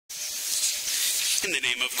In the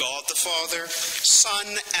name of God the Father, Son,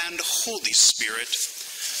 and Holy Spirit.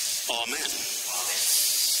 Amen.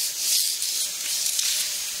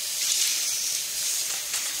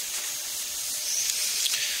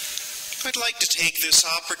 I'd like to take this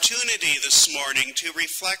opportunity this morning to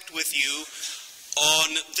reflect with you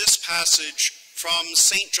on this passage from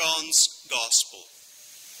St. John's Gospel.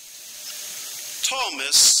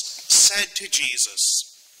 Thomas said to Jesus,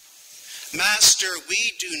 "Master,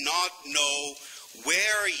 we do not know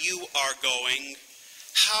where you are going.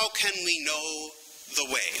 How can we know the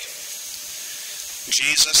way?"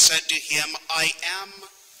 Jesus said to him, "I am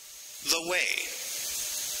the way."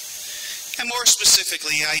 And more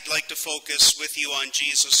specifically, I'd like to focus with you on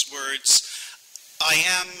Jesus' words, "I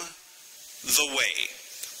am the way,"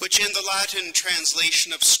 which in the Latin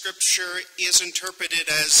translation of Scripture is interpreted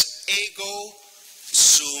as ego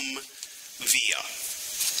sum via.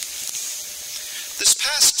 This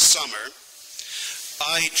past summer,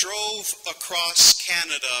 I drove across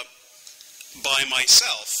Canada by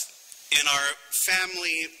myself in our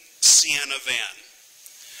family Sienna van.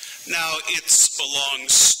 Now, it's a long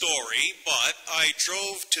story, but I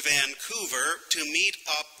drove to Vancouver to meet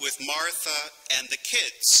up with Martha and the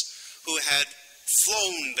kids who had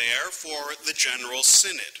flown there for the General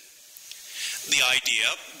Synod. The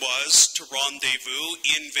idea was to rendezvous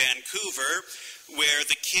in Vancouver, where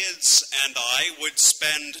the kids and I would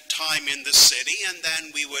spend time in the city, and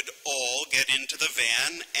then we would all get into the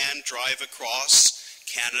van and drive across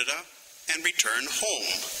Canada and return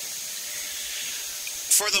home.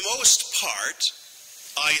 For the most part,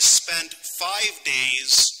 I spent 5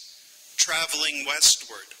 days traveling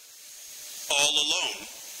westward, all alone,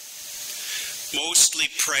 mostly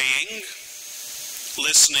praying,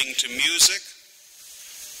 listening to music,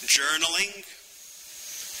 journaling,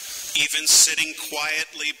 even sitting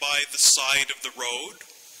quietly by the side of the road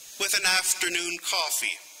with an afternoon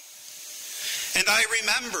coffee. And I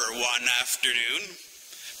remember one afternoon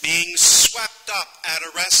being swept up at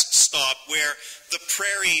a rest stop where the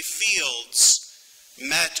prairie fields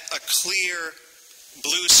met a clear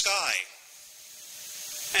blue sky.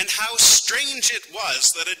 And how strange it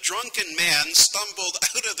was that a drunken man stumbled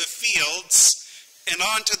out of the fields and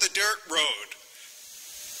onto the dirt road.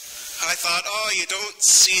 I thought, oh, you don't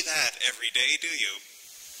see that every day, do you?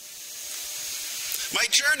 My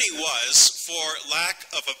journey was, for lack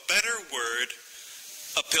of a better word,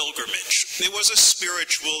 a pilgrimage. It was a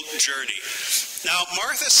spiritual journey. Now,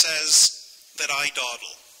 Martha says that I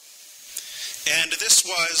dawdle. And this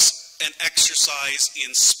was an exercise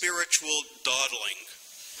in spiritual dawdling.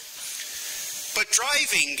 But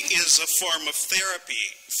driving is a form of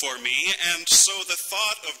therapy for me, and so the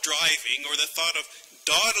thought of driving, or the thought of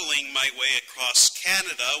dawdling my way across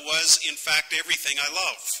Canada, was in fact everything I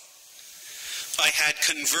love. I had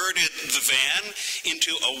converted the van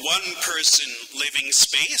into a one-person living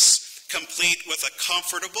space, complete with a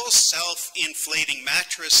comfortable self-inflating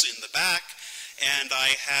mattress in the back, and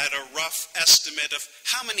I had a rough estimate of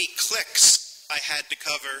how many clicks I had to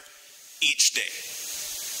cover each day.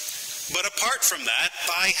 But apart from that,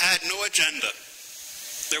 I had no agenda.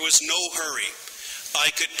 There was no hurry. I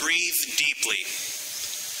could breathe deeply.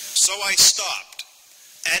 So I stopped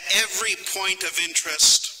at every point of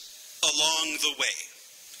interest along the way.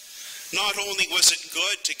 Not only was it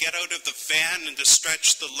good to get out of the van and to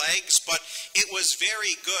stretch the legs, but it was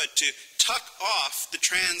very good to tuck off the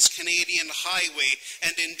Trans-Canadian Highway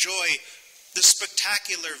and enjoy the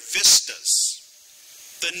spectacular vistas,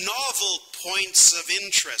 the novel points of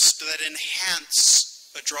interest that enhance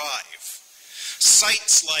a drive.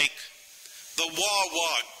 Sights like the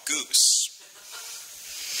Wawa Goose,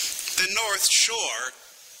 the North Shore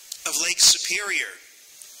of Lake Superior,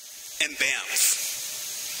 and Banff.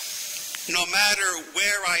 No matter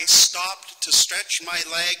where I stopped to stretch my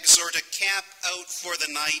legs or to camp out for the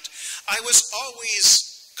night, I was always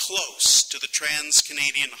close to the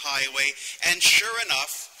Trans-Canadian Highway, and sure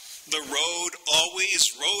enough, the road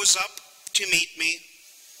always rose up to meet me.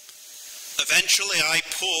 Eventually, I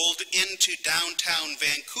pulled into downtown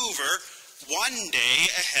Vancouver one day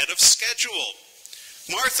ahead of schedule.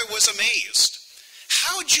 Martha was amazed.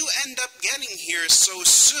 "How'd you end up getting here so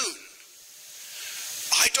soon?"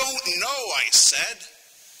 "I don't know," I said.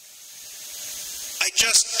 "I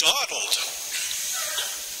just dawdled."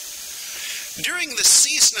 During the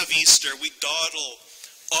season of Easter, we dawdle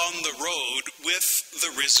on the road with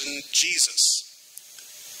the risen Jesus,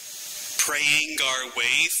 praying our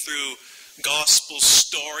way through gospel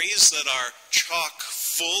stories that are chock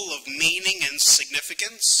full of meaning and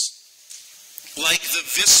significance, like the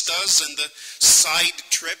vistas and the side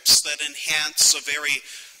trips that enhance a very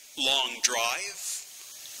long drive.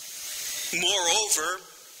 Moreover,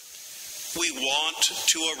 we want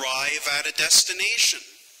to arrive at a destination,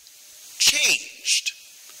 changed,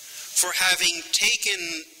 for having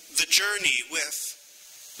taken the journey with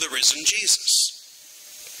the risen Jesus.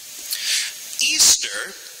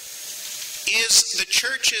 Easter is the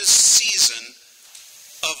church's season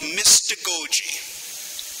of mystagogy.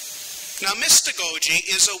 Now, mystagogy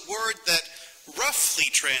is a word that roughly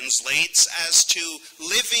translates as to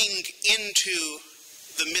living into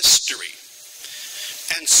the mystery.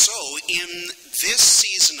 And so, in this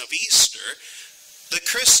season of Easter, the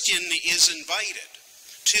Christian is invited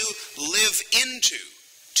to live into,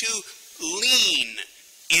 to lean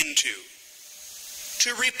into,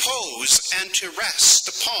 to repose and to rest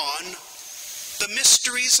upon the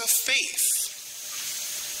mysteries of faith,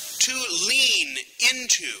 to lean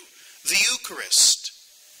into the Eucharist,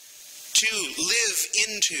 to live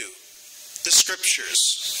into the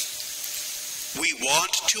Scriptures. We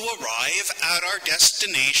want to arrive at our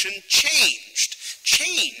destination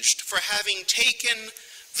changed for having taken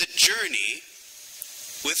the journey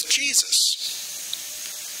with Jesus.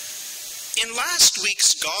 In last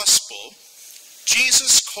week's Gospel,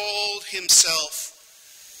 Jesus called himself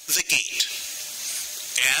the Gate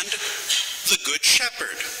and the Good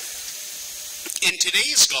Shepherd. In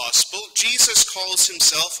today's Gospel, Jesus calls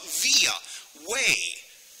himself Via, way,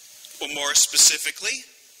 or more specifically,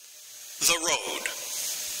 the road.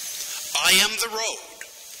 I am the road.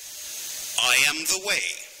 I am the way.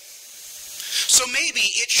 So maybe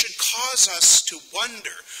it should cause us to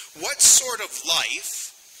wonder what sort of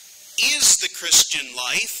life is the Christian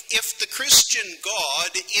life if the Christian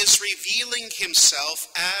God is revealing himself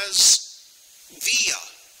as Via,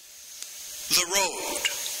 the road.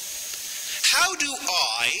 How do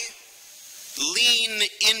I lean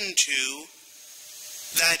into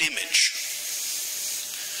that image?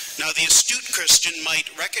 Now, the astute Christian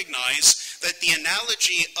might recognize that the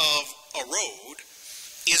analogy of a road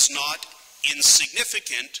is not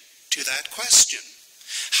insignificant to that question.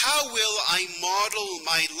 How will I model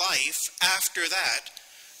my life after that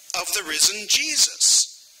of the risen Jesus?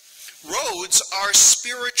 Roads are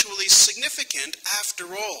spiritually significant after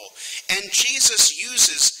all, and Jesus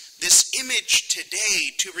uses this image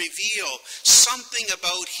today to reveal something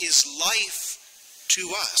about his life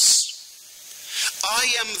to us.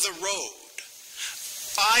 I am the road.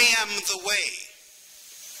 I am the way.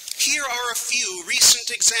 Here are a few recent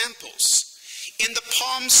examples. In the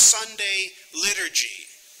Palm Sunday liturgy,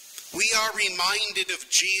 we are reminded of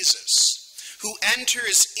Jesus, who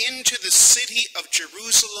enters into the city of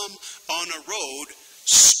Jerusalem on a road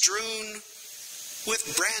strewn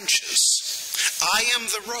with branches. I am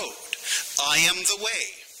the road. I am the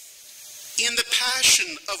way. In the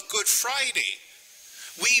Passion of Good Friday,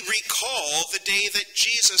 we recall the day that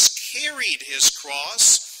Jesus carried his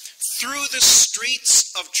cross through the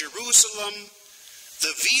streets of Jerusalem,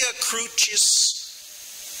 the Via Crucis,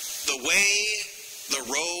 the way, the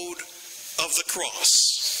road of the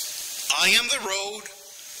cross. I am the road,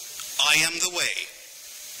 I am the way.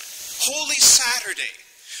 Holy Saturday,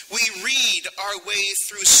 we read our way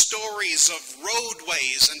through stories of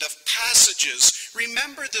roadways and of passages.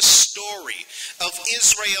 Remember the story of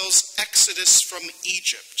Israel's exodus from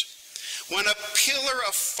Egypt, when a pillar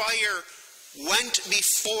of fire went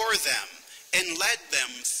before them and led them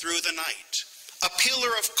through the night. A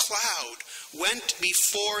pillar of cloud went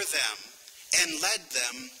before them and led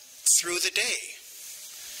them through the day.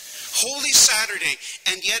 Holy Saturday,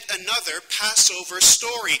 and yet another Passover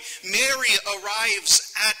story. Mary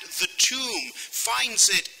arrives at the tomb, finds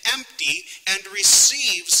it empty, and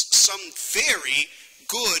receives some very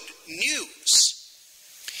good news.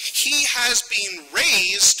 He has been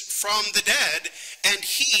raised from the dead, and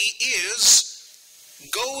he is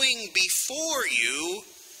going before you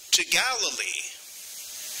to Galilee.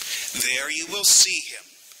 There you will see him.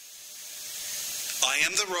 I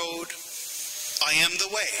am the road. I am the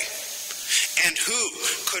way. And who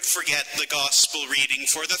could forget the gospel reading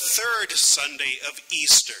for the third Sunday of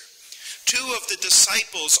Easter? Two of the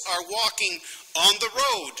disciples are walking on the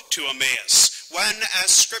road to Emmaus when, as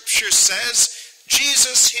Scripture says,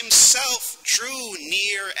 Jesus himself drew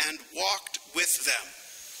near and walked with them.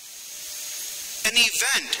 An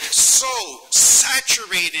event so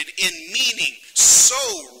saturated in meaning,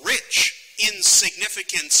 so rich in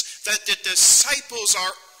significance, that the disciples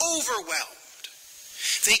are overwhelmed.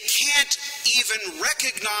 They can't even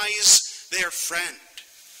recognize their friend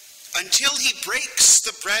until he breaks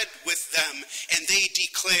the bread with them and they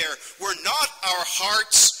declare, "Were not our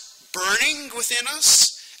hearts burning within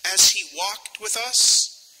us as he walked with us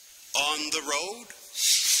on the road?"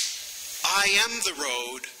 I am the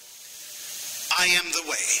road. I am the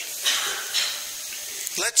way.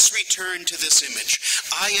 Let's return to this image.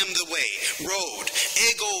 I am the way, road,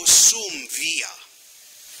 ego sum via.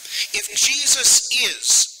 If Jesus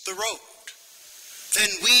is the road, then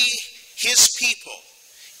we, his people,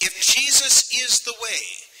 if Jesus is the way,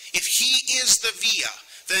 if he is the via,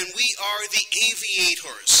 then we are the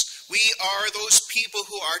aviators. We are those people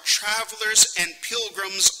who are travelers and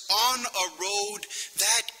pilgrims on a road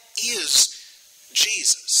that is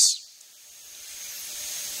Jesus.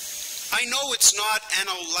 I know it's not an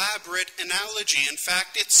elaborate analogy. In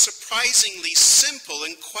fact, it's surprisingly simple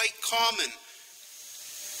and quite common.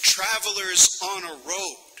 Travelers on a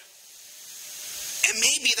road. And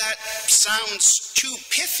maybe that sounds too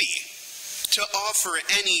pithy to offer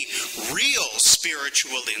any real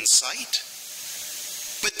spiritual insight.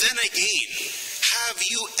 But then again, have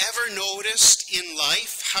you ever noticed in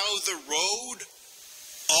life how the road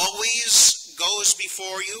always goes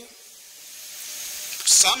before you?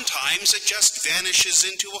 Sometimes it just vanishes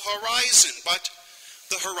into a horizon, but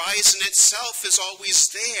the horizon itself is always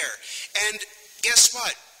there. And guess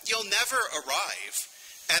what? You'll never arrive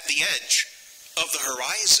at the edge of the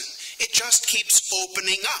horizon. It just keeps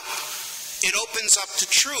opening up. It opens up to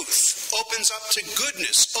truth, opens up to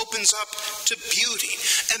goodness, opens up to beauty.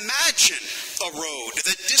 Imagine a road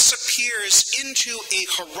that disappears into a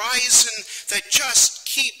horizon that just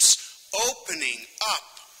keeps opening up.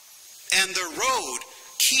 And the road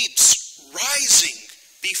keeps rising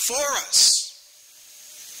before us.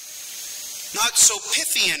 Not so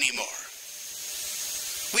pithy anymore.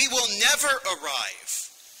 We will never arrive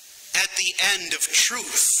at the end of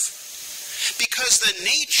truth, because the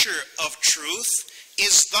nature of truth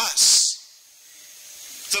is thus.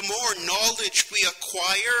 The more knowledge we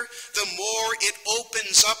acquire, the more it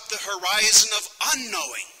opens up the horizon of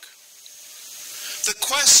unknowing. The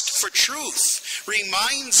quest for truth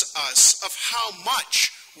reminds us of how much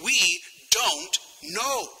we don't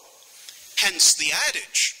know. Hence the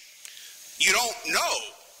adage, you don't know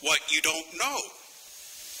what you don't know.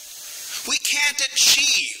 We can't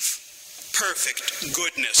achieve perfect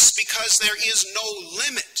goodness because there is no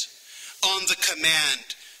limit on the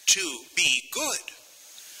command to be good.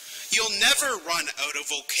 You'll never run out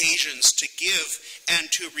of occasions to give and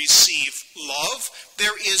to receive love.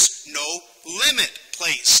 There is no limit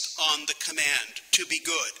placed on the command to be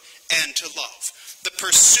good and to love. The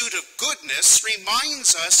pursuit of goodness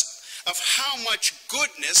reminds us of how much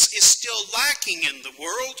goodness is still lacking in the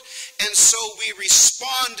world, and so we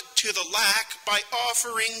respond to the lack by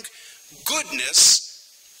offering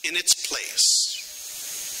goodness in its place.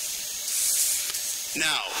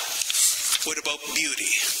 Now, what about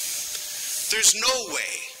beauty? There's no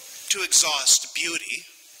way to exhaust beauty,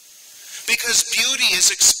 because beauty is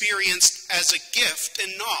experienced as a gift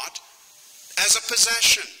and not as a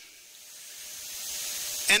possession.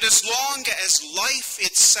 And as long as life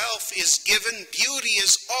itself is given, beauty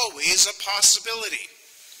is always a possibility.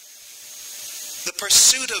 The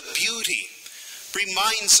pursuit of beauty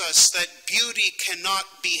reminds us that beauty cannot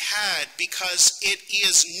be had because it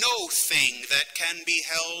is no thing that can be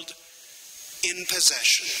held in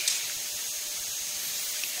possession.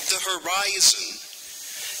 The horizon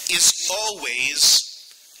is always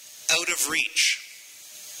out of reach.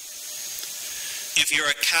 If you're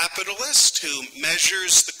a capitalist who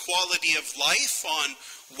measures the quality of life on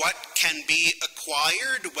what can be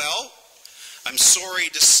acquired, well, I'm sorry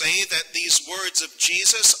to say that these words of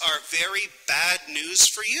Jesus are very bad news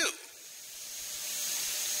for you.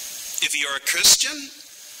 If you're a Christian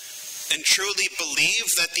and truly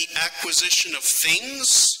believe that the acquisition of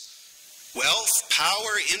things, wealth,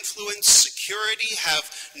 power, influence, security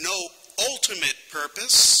have no ultimate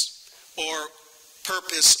purpose or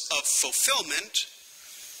purpose of fulfillment,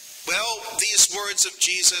 well, these words of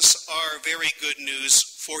Jesus are very good news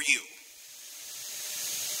for you.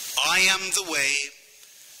 I am the way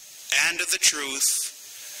and the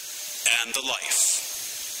truth and the life.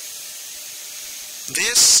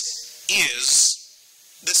 This is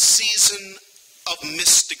the season of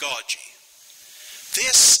mystagogy.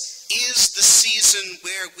 This is the season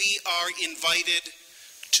where we are invited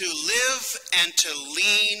to live and to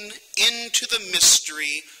lean into the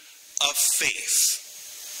mystery of faith.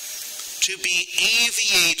 To be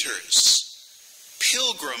aviators,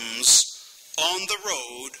 pilgrims on the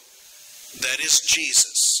road that is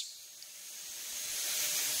Jesus.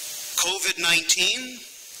 COVID-19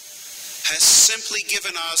 has simply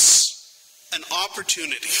given us an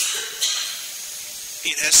opportunity.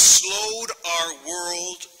 It has slowed our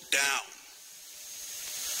world down.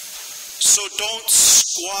 So don't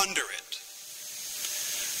squander it.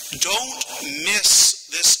 Don't miss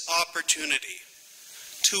this opportunity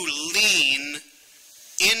to lean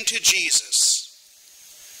into Jesus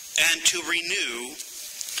and to renew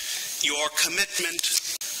your commitment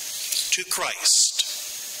to Christ.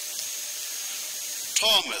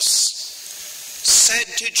 Thomas said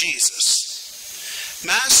to Jesus,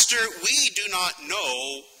 "Master, we do not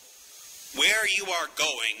know where you are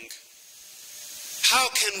going. How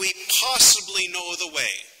can we possibly know the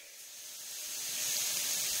way?"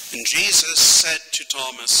 And Jesus said to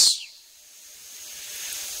Thomas,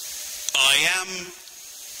 "I am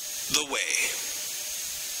the way,